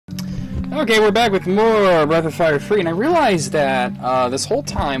Okay, we're back with more Breath of Fire 3, and I realized that this whole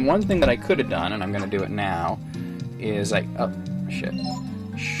time, one thing that I could have done, and I'm going to do it now, is oh, shit.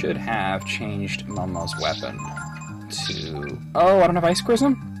 Should have changed Momo's weapon to... Oh, I don't have Ice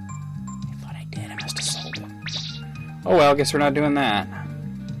Chrism? I thought I did. I must have sold it. Oh well, guess we're not doing that.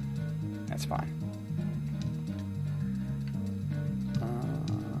 That's fine.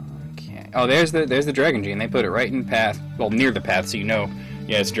 Okay. Oh, there's the Dragon Gene. They put it right in the path. Well, near the path, so you know.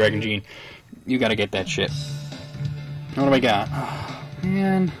 Yeah, it's Dragon Gene. You gotta get that shit. What do I got? Oh,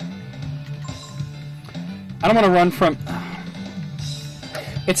 man. I don't want to run from...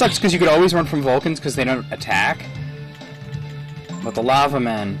 It sucks because you could always run from Vulcans because they don't attack. But the Lava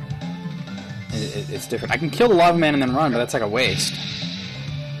Men... It's different. I can kill the Lava Man and then run, but that's like a waste.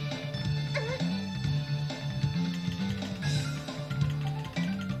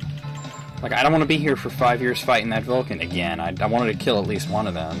 Like, I don't want to be here for 5 years fighting that Vulcan again. I wanted to kill at least one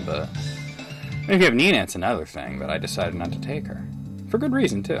of them, but... If you have Nina, it's another thing, but I decided not to take her. For good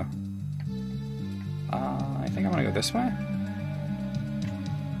reason, too. I think I want to go this way?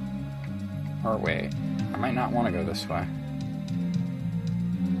 Or wait, I might not want to go this way.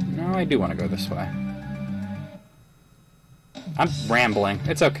 No, I do want to go this way. I'm rambling.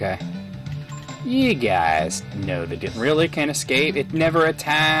 It's okay. You guys know that it really can't escape. It never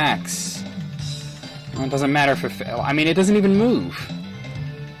attacks. Well, it doesn't matter if it... I mean, it doesn't even move.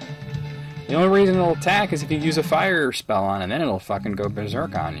 The only reason it'll attack is if you use a fire spell on it, and then it'll fucking go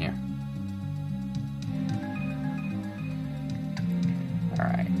berserk on you.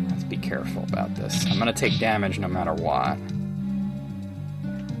 Alright, let's be careful about this. I'm gonna take damage no matter what.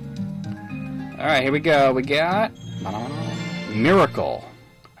 Alright, here we go. We got... Miracle.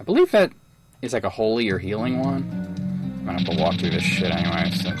 I believe that is like a holy or healing one. I'm gonna have to walk through this shit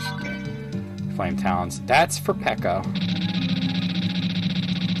anyway, so... Flame Talons. That's for Peko.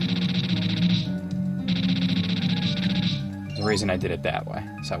 There's a reason I did it that way,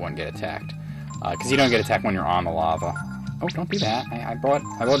 so I wouldn't get attacked. Because you don't get attacked when you're on the lava. Oh, don't do that. I bought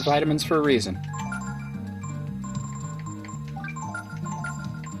vitamins for a reason.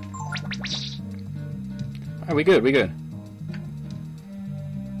 Alright, we good, we good.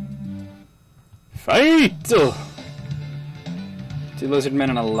 Fight! Two lizard men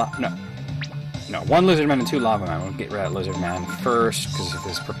and a No, one lizard man and two lava men. We'll get rid of lizard man first, because of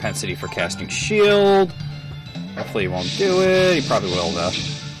his propensity for casting shield. Hopefully he won't do it. He probably will, though.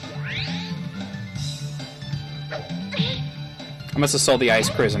 I must have sold the Ice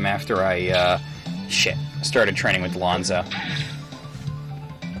Chrism after I, started training with Lonzo.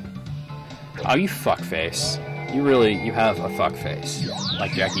 Oh, you fuckface. You have a fuckface.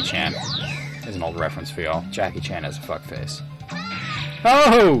 Like Jackie Chan. There's an old reference for y'all. Jackie Chan has a fuckface.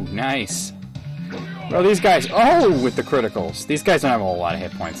 Oh, nice. Bro, these guys... Oh, with the criticals. These guys don't have a whole lot of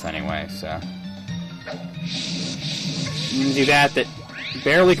hit points anyway, so... You can do that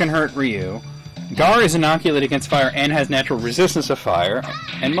barely can hurt Ryu. Gar is inoculated against fire and has natural resistance to fire.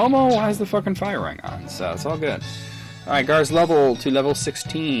 And Momo has the fucking fire ring on, so it's all good. Alright, Gar's level to level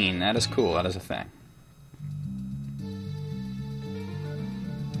 16. That is cool. That is a thing.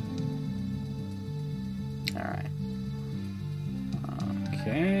 Alright.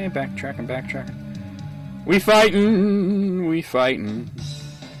 Okay, backtracking. We fighting.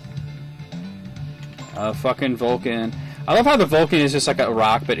 Fucking Vulcan. I love how the Vulcan is just like a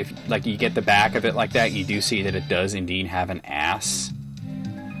rock, but if like you get the back of it like that, you do see that it does indeed have an ass.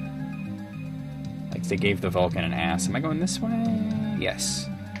 Like they gave the Vulcan an ass. Am I going this way? Yes.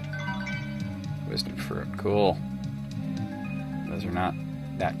 Wisdom fruit. Cool. Those are not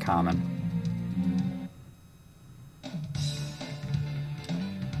that common.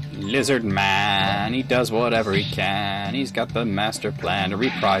 Lizard man, he does whatever he can. He's got the master plan to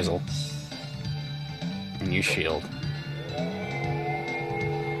reprisal. And you shield.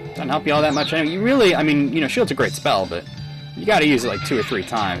 Doesn't help you all that much. You really, I mean, you know, shield's a great spell, but you gotta use it like 2 or 3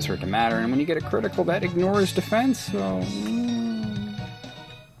 times for it to matter. And when you get a critical, that ignores defense, so...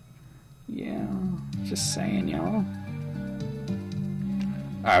 yeah, just saying, y'all.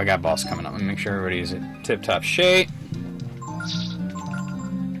 Alright, we got boss coming up. Let me make sure everybody's at tip-top shape.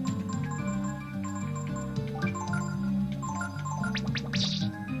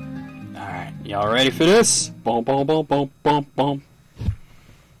 Y'all ready for this? Boom, boom, boom, boom, boom, boom.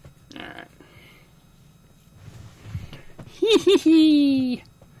 Alright. Hee hee hee.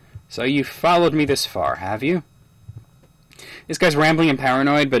 So you followed me this far, have you? This guy's rambling and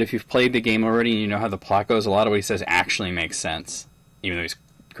paranoid, but if you've played the game already and you know how the plot goes, a lot of what he says actually makes sense. Even though he's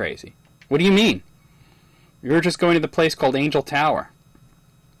crazy. What do you mean? You were just going to the place called Angel Tower.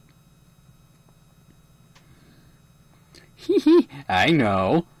 Hee hee. I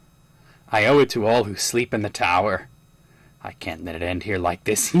know. I owe it to all who sleep in the tower. I can't let it end here like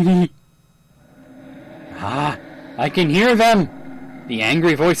this. Ah, I can hear them! The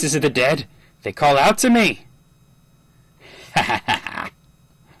angry voices of the dead. They call out to me. Ha ha ha ha.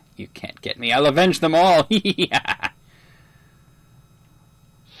 You can't get me. I'll avenge them all. Heed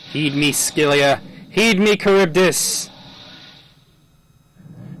me, Scylla. Heed me, Charybdis.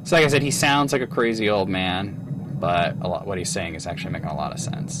 So like I said, he sounds like a crazy old man, but what he's saying is actually making a lot of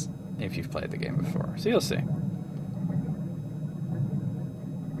sense if you've played the game before. So you'll see.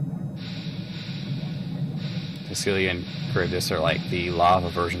 Scylla and Charybdis are like the lava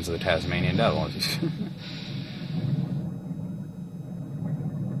versions of the Tasmanian Devil.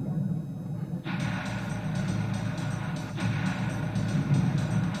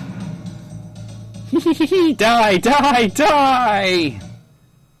 Die, die, die!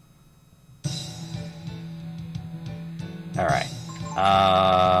 Alright.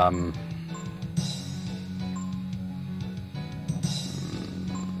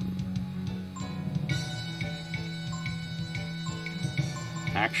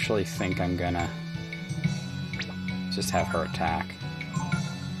 Actually think I'm gonna just have her attack.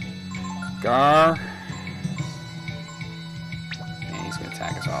 Gar. And he's gonna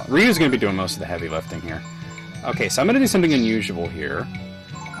attack as well. Ryu's gonna be doing most of the heavy lifting here. Okay, so I'm gonna do something unusual here.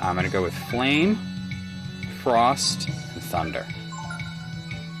 I'm gonna go with Flame, Frost, and Thunder.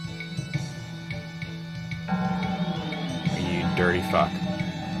 You dirty fuck.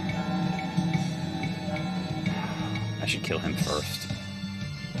 I should kill him first.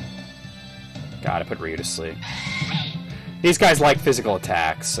 Gotta put Ryu to sleep. These guys like physical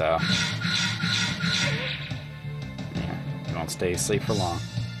attacks, so... yeah, you won't stay asleep for long.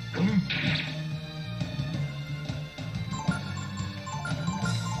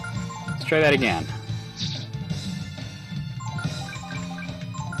 Let's try that again.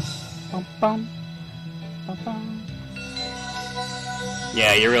 Bum, bum, bum, bum.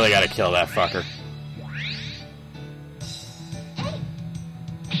 Yeah, you really gotta kill that fucker.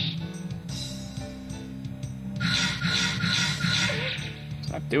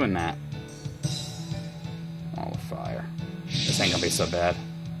 Stop doing that. Wall of fire. This ain't gonna be so bad.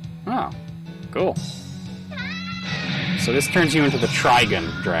 Oh, cool. So this turns you into the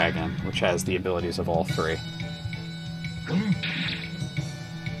Trigon Dragon, which has the abilities of all three.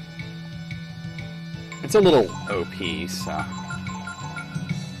 It's a little OP, so...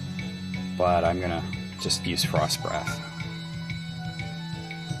 but I'm gonna just use Frost Breath.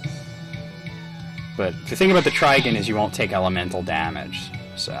 But the thing about the Trigon is you won't take elemental damage,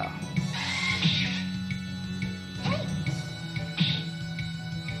 so...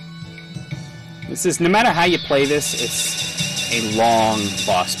 this is, no matter how you play this, it's a long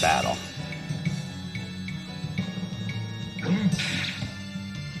boss battle.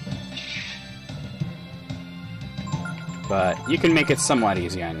 But you can make it somewhat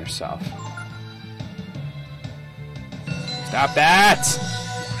easy on yourself. Stop that!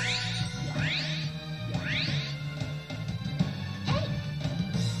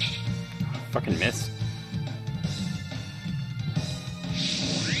 Fucking missed.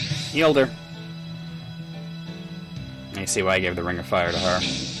 Healed her. You see why I gave the Ring of Fire to her.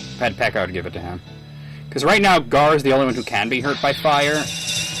 If I had Pekka, I would give it to him. Because right now, Gar is the only one who can be hurt by fire,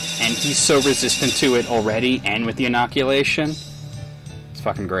 and he's so resistant to it already, and with the inoculation. It's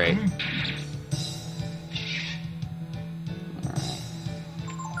fucking great. Alright.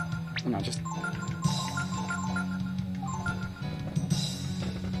 No, just...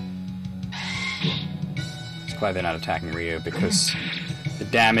 it's glad they're not attacking Ryu, because the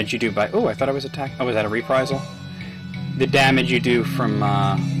damage you do by... oh, I thought I was attacking... oh, was that a reprisal? The damage you do from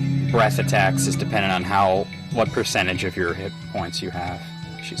breath attacks is dependent on what percentage of your hit points you have.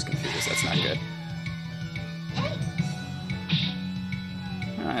 She's confused. That's not good.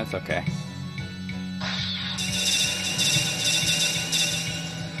 That's okay.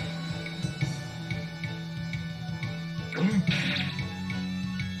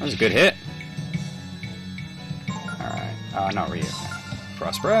 That was a good hit. Alright. Not Ryu.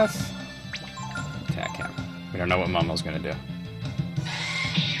 Frost Breath. Attack him. We don't know what Momo's gonna do.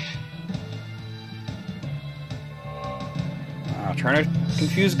 Trying to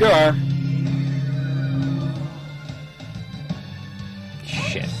confuse Gar.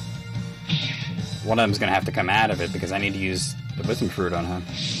 Shit. One of them's gonna have to come out of it because I need to use the Wisdom Fruit on him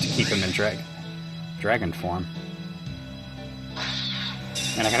to keep him in dragon form.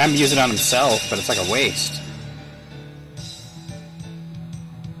 And I can have him use it on himself, but it's like a waste.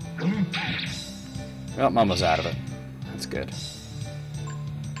 Well, Momo's out of it. That's good.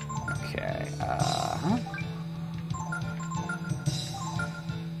 Okay,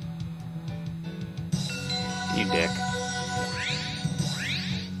 You dick.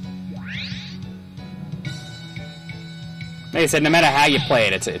 Like I said, no matter how you play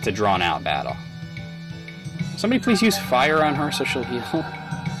it, it's a drawn-out battle. Somebody please use fire on her so she'll heal.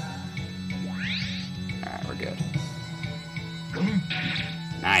 Alright, we're good.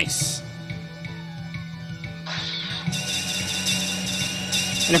 Nice.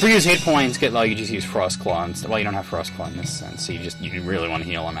 And if we use hit points get low, you just use Frost Claw. Well, you don't have Frost Claw in this sense, so you really want to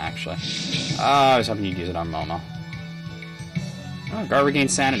heal him, actually. I was hoping you'd use it on Momo. Oh, Gar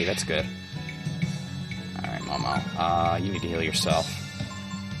regains sanity, that's good. Alright, Momo. You need to heal yourself.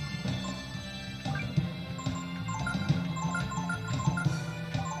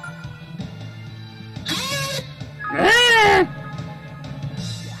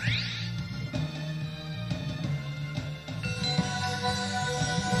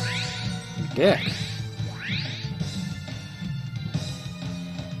 Dick.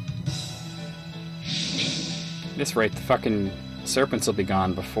 At this rate, the fucking serpents will be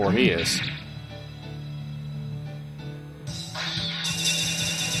gone before he is.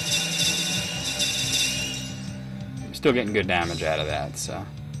 I'm still getting good damage out of that, so...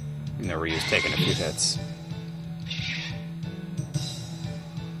 Even though Ryu's taking a few hits.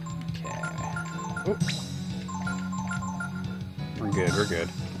 Okay. Oop. We're good, we're good.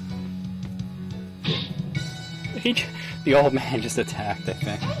 The old man just attacked, I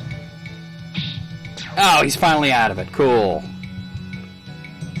think. Oh, he's finally out of it. Cool.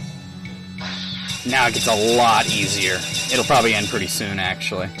 Now it gets a lot easier. It'll probably end pretty soon,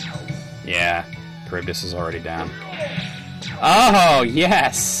 actually. Yeah, Charybdis is already down. Oh,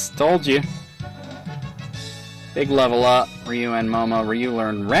 yes! Told you. Big level up. Ryu and Momo. Ryu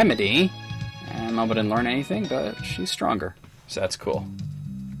learned Remedy. And Momo didn't learn anything, but she's stronger. So that's cool.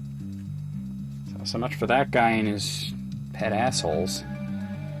 So much for that guy and his pet assholes.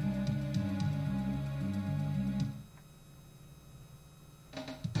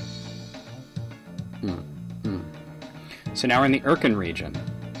 So now we're in the Irken region.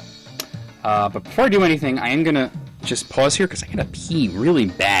 But before I do anything, I am gonna just pause here because I gotta pee really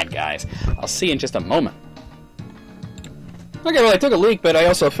bad, guys. I'll see you in just a moment. Okay, well I took a leak, but I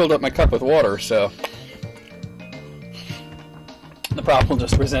also filled up my cup with water, so... The problem will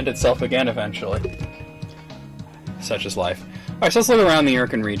just present itself again eventually. Such is life. Alright, so let's look around the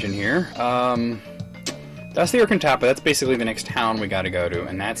Irken region here. That's the Irken Tapa. That's basically the next town we gotta go to,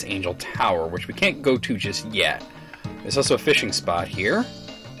 and that's Angel Tower, which we can't go to just yet. There's also a fishing spot here.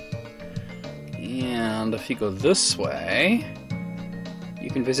 And if you go this way, you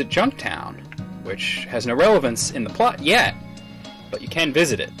can visit Junktown, which has no relevance in the plot yet, but you can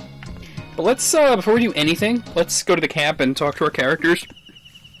visit it. But let's, before we do anything, let's go to the camp and talk to our characters.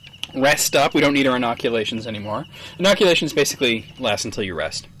 Rest up. We don't need our inoculations anymore. Inoculations basically last until you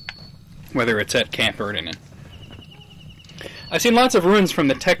rest, whether it's at camp or in it. I've seen lots of ruins from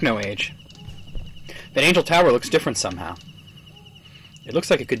the Techno Age. That Angel Tower looks different somehow. It looks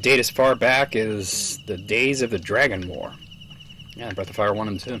like it could date as far back as the days of the Dragon War. Yeah, Breath of Fire 1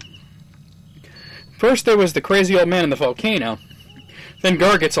 and 2. First there was the crazy old man in the volcano. Then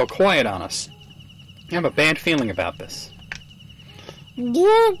Gar gets all quiet on us. I have a bad feeling about this. Wish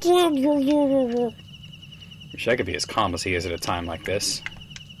I could be as calm as he is at a time like this.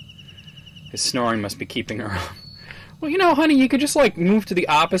 His snoring must be keeping her up. Well, you know, honey, you could just, like, move to the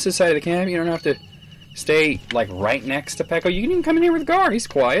opposite side of the camp. You don't have to stay, like, right next to Peko. You can even come in here with Gar. He's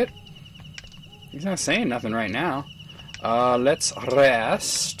quiet. He's not saying nothing right now. Let's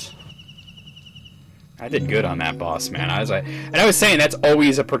rest. I did good on that boss, man. I was saying that's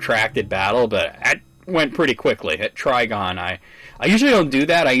always a protracted battle, but it went pretty quickly. At Trigon, I usually don't do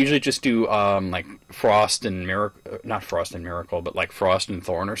that. I usually just do, like, Frost and Miracle... Not Frost and Miracle, but, like, Frost and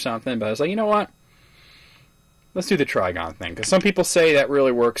Thorn or something. But I was like, you know what? Let's do the Trigon thing. Because some people say that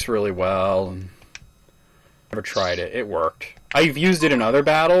really works really well. And never tried it. It worked. I've used it in other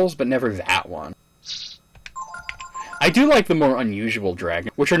battles, but never that one. I do like the more unusual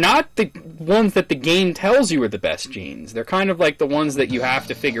dragons, which are not the ones that the game tells you are the best genes. They're kind of like the ones that you have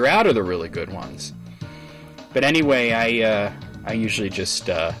to figure out are the really good ones. But anyway, I usually just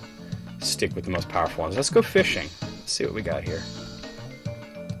stick with the most powerful ones. Let's go fishing. Let's see what we got here.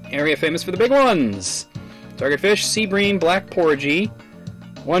 Area famous for the big ones. Target fish, sea bream, black porgy,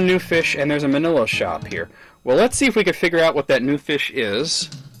 one new fish, and there's a Manila shop here. Well, let's see if we can figure out what that new fish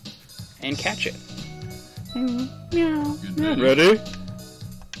is and catch it. Meow. Ready?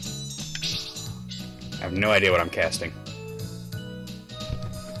 I have no idea what I'm casting.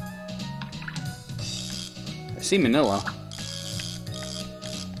 I see Manila.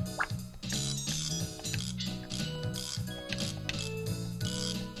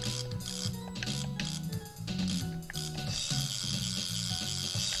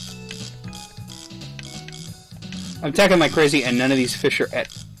 I'm attacking like crazy, and none of these fish are at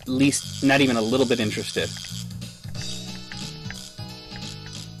least not even a little bit interested.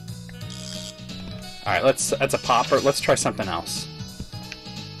 Alright, that's a popper. Let's try something else.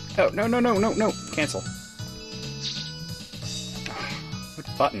 Oh, no, no, no, no, no. Cancel.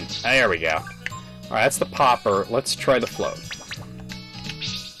 What button? There we go. Alright, that's the popper. Let's try the float.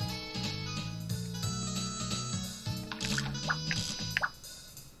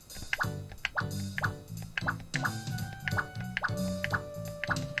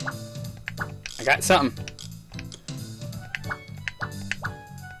 I got something.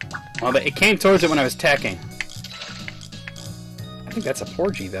 Well, it came towards it when I was tacking. I think that's a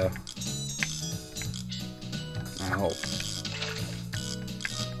porgy, though. Oh.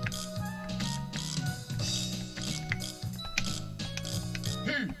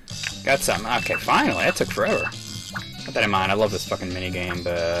 Got something. Okay, finally. That took forever. Put that in mind. I love this fucking minigame,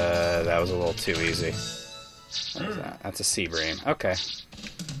 but that was a little too easy. What is that? That's a sea bream. Okay.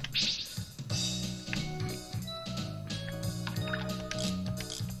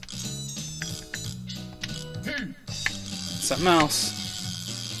 Something else.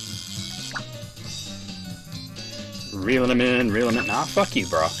 Reeling him in, reeling him in. Nah, fuck you,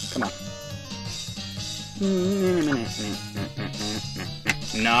 bro. Come on.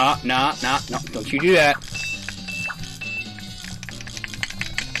 No, no, no, no. Don't you do that.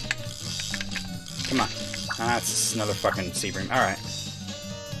 Come on. Ah, that's another fucking sea bream. Alright.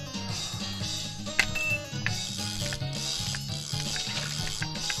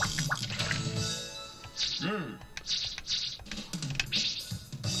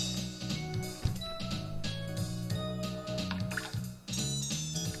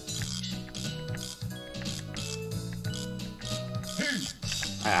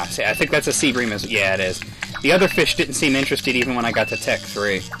 Ah, see, I think that's a sea bream. Yeah, it is. The other fish didn't seem interested even when I got to Tech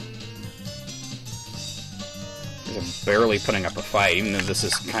 3. They're barely putting up a fight, even though this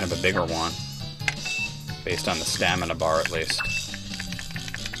is kind of a bigger one. Based on the stamina bar, at least.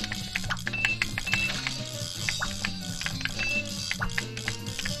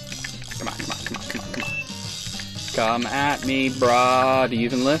 Come on, come on, come on, come on, come on. Come at me, brah. Do you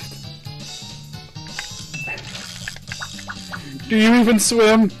even lift? Do you even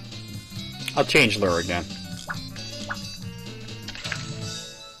swim? I'll change lure again.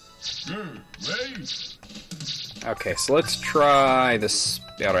 Okay, so let's try the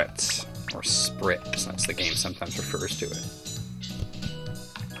spirit. Or sprit, that's the game sometimes refers to it.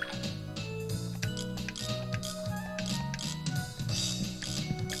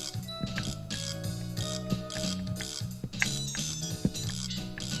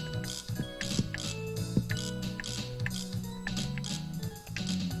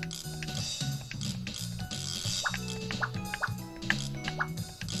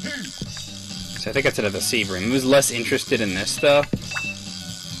 So I think that's another sea bream. He was less interested in this, though.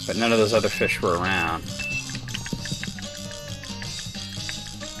 But none of those other fish were around.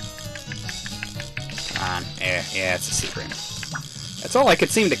 Come on. Yeah, it's a sea bream. That's all I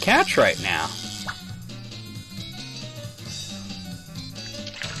could seem to catch right now.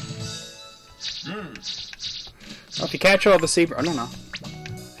 Well, if you catch all the sea breams... Oh, no.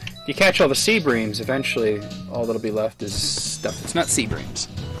 If you catch all the sea breams, eventually all that'll be left is stuff that's not sea breams.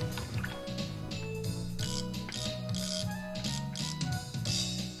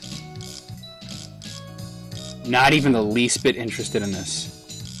 Not even the least bit interested in this.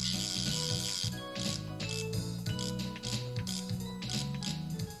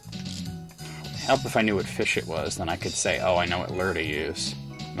 Help if I knew what fish it was, then I could say, oh, I know what lure to use.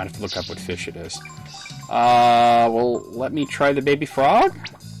 Might have to look up what fish it is. Well, let me try the baby frog?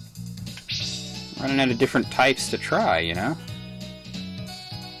 Running out of different types to try, you know?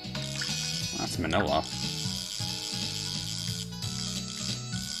 That's manila.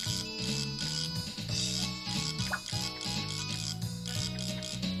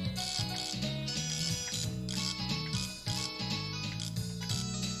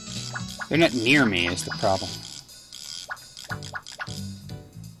 They're not near me is the problem.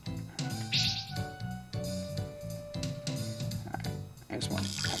 Alright, there's one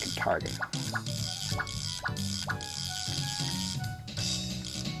I can target.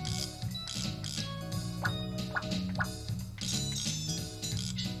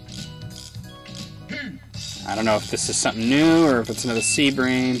 I don't know if this is something new or if it's another sea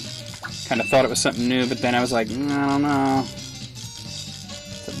bream. Kind of thought it was something new, but then I was like, I don't know.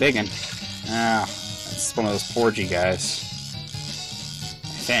 It's a big one. Ah, that's one of those porgy guys. I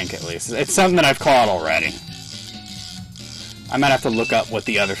think, at least. It's something that I've caught already. I might have to look up what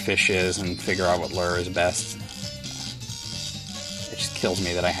the other fish is and figure out what lure is best. I just kills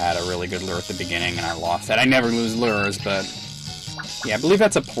me that I had a really good lure at the beginning and I lost that. I never lose lures, but yeah, I believe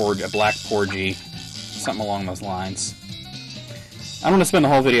that's a black porgy, something along those lines. I don't want to spend the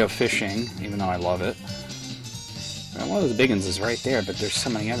whole video fishing, even though I love it. Well, one of those big ones is right there, but there's so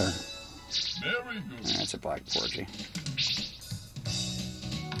many other. That's a black porgy.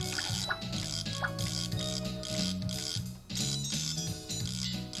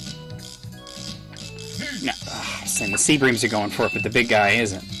 No, saying the sea breams are going for it, but the big guy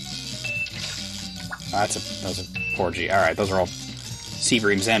isn't. Oh, those are porgy. All right, those are all sea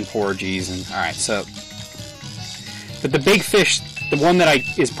breams and porgies, and all right. So, but the big fish, the one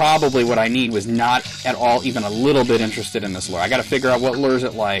that is probably what I need, was not at all even a little bit interested in this lure. I got to figure out what lures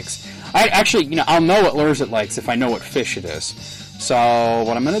it likes. I actually, I'll know what lures it likes if I know what fish it is. So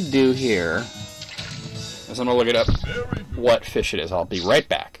what I'm gonna do here is I'm gonna look it up what fish it is. I'll be right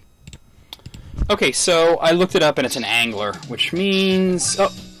back. Okay, so I looked it up and it's an angler, which means...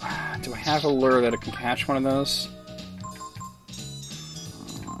 Oh, do I have a lure that can catch one of those?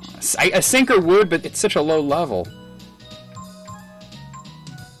 A sinker would, but it's such a low level.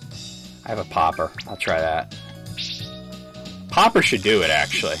 I have a popper. I'll try that. Popper should do it,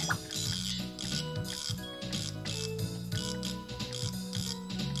 actually.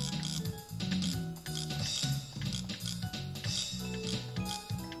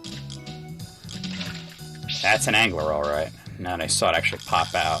 That's an angler, alright. Now I saw it actually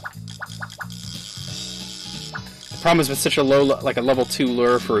pop out. The problem is with such a low, like a level 2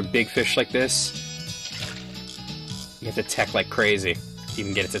 lure for a big fish like this, you have to tech like crazy to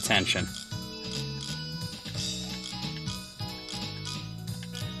even get its attention.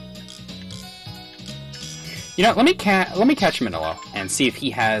 Let me catch Manila and see if he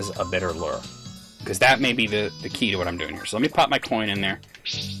has a better lure, because that may be the key to what I'm doing here. So let me pop my coin in there.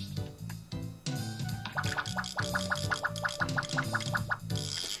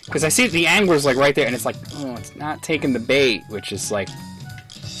 Because I see the angler's like right there, and it's like, oh, it's not taking the bait, which is like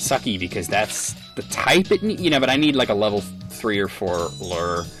sucky because that's the type it needs. But I need like a level 3 or 4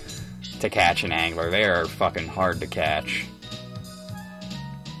 lure to catch an angler. They are fucking hard to catch.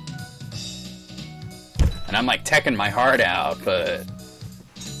 And I'm like teching my heart out, but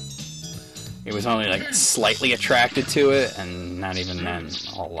it was only like slightly attracted to it, and not even then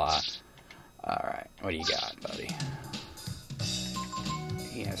a whole lot. Alright, what do you got, buddy?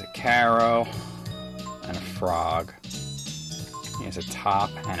 He has a carrow and a frog. He has a top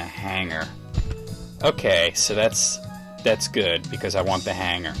and a hanger. Okay, so that's good because I want the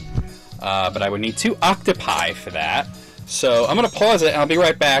hanger. But I would need 2 octopi for that. So I'm gonna pause it and I'll be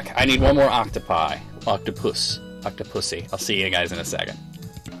right back. I need 1 more octopi. Octopussy. I'll see you guys in a second.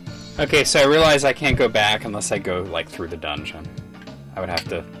 Okay, so I realize I can't go back unless I go like through the dungeon. I would have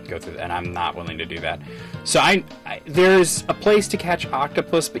to go through, and I'm not willing to do that. So there's a place to catch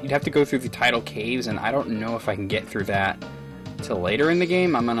octopus, but you'd have to go through the tidal caves, and I don't know if I can get through that till later in the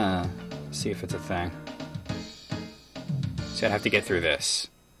game. I'm gonna see if it's a thing. So I'd have to get through this.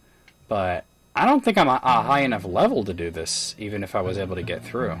 But I don't think I'm a high enough level to do this, even if I was able to get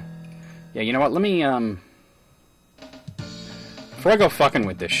through. Yeah, you know what, let me, before I go fucking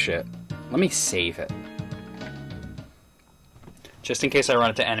with this shit, let me save it. Just in case I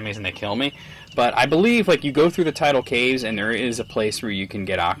run into enemies and they kill me. But I believe, like, you go through the tidal caves and there is a place where you can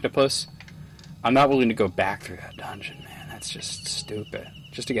get octopus. I'm not willing to go back through that dungeon, man. That's just stupid.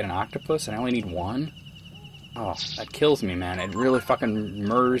 Just to get an octopus, and I only need 1? Oh, that kills me, man. It really fucking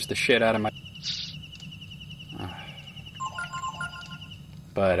murders the shit out of my...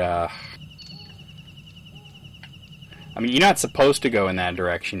 But, I mean, you're not supposed to go in that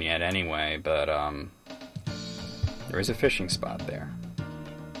direction yet anyway, but, there is a fishing spot there.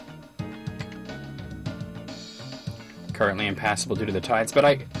 Currently impassable due to the tides, but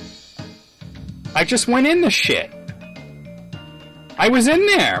I just went in the shit. I was in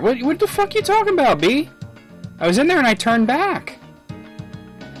there. What the fuck you talking about, B? I was in there and I turned back.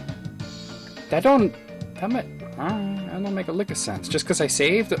 That don't make a lick of sense. Just because I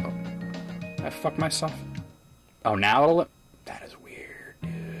saved, I fucked myself. Oh, now it'll... That is weird,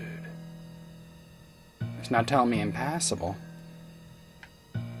 dude. It's not telling me impassable.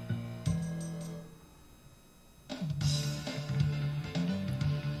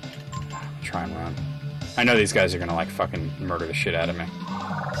 Try and run. I know these guys are gonna, like, fucking murder the shit out of me.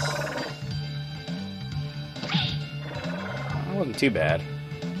 That wasn't too bad.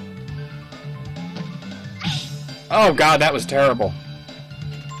 Oh god, that was terrible.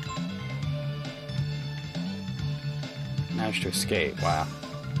 Managed to escape, wow.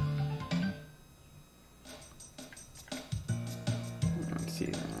 Let's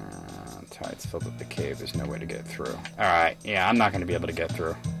see, Tides filled up the cave. There's no way to get through. Alright, yeah, I'm not going to be able to get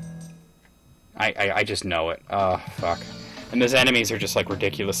through. I just know it. Oh, fuck. And those enemies are just, like,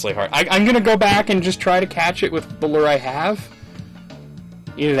 ridiculously hard. I'm going to go back and just try to catch it with the lure I have.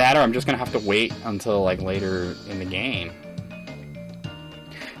 Either that or I'm just going to have to wait until, like, later in the game.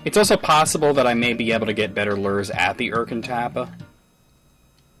 It's also possible that I may be able to get better lures at the Urkentapa.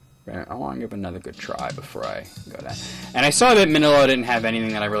 I want to give it another good try before I go down. And I saw that Manila didn't have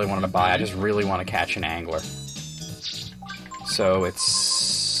anything that I really wanted to buy. I just really want to catch an angler. So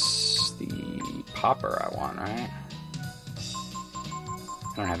it's the popper I want, right?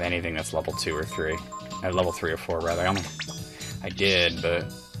 I don't have anything that's level 2 or 3. Level 3 or 4, rather. I did, but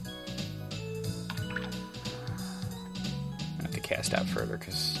I have to cast out further,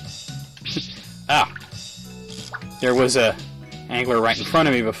 because... ah! There was a angler right in front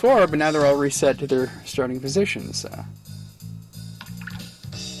of me before, but now they're all reset to their starting positions, so...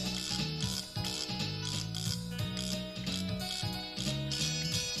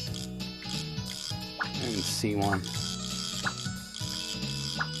 I didn't see one.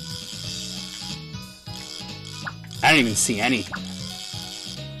 I don't even see any.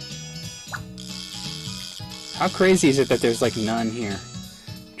 How crazy is it that there's like none here?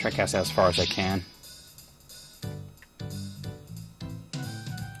 Try to cast out as far as I can.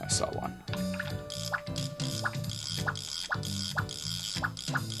 I saw one.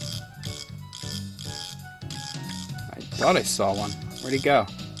 I thought I saw one. Where'd he go?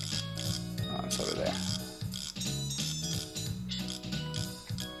 Oh, it's over there.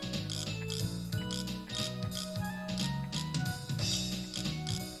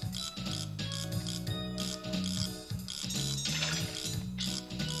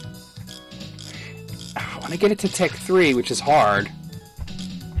 I get it to Tech 3, which is hard.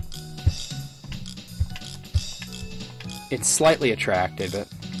 It's slightly attracted, but...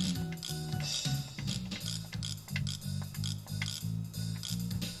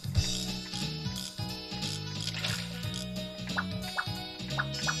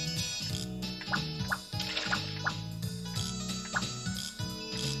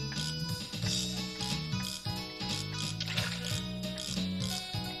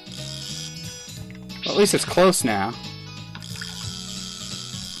 Well, at least it's close now.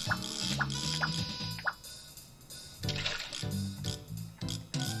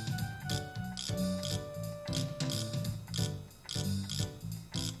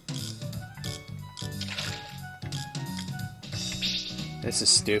 This is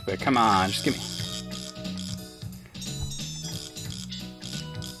stupid. Come on, just give me...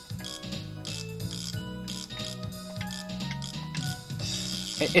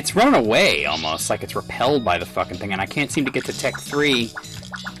 It's running away, almost, like it's repelled by the fucking thing, and I can't seem to get to Tech 3.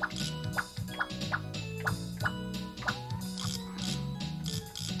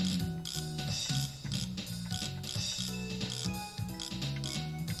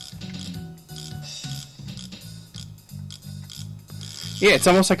 Yeah, it's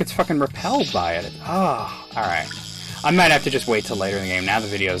almost like it's fucking repelled by it. Oh, alright. I might have to just wait till later in the game. Now the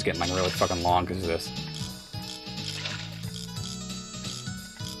video is getting, like, really fucking long because of this.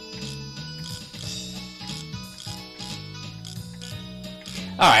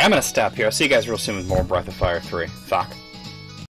 Alright, I'm gonna stop here. I'll see you guys real soon with more Breath of Fire 3. Fuck.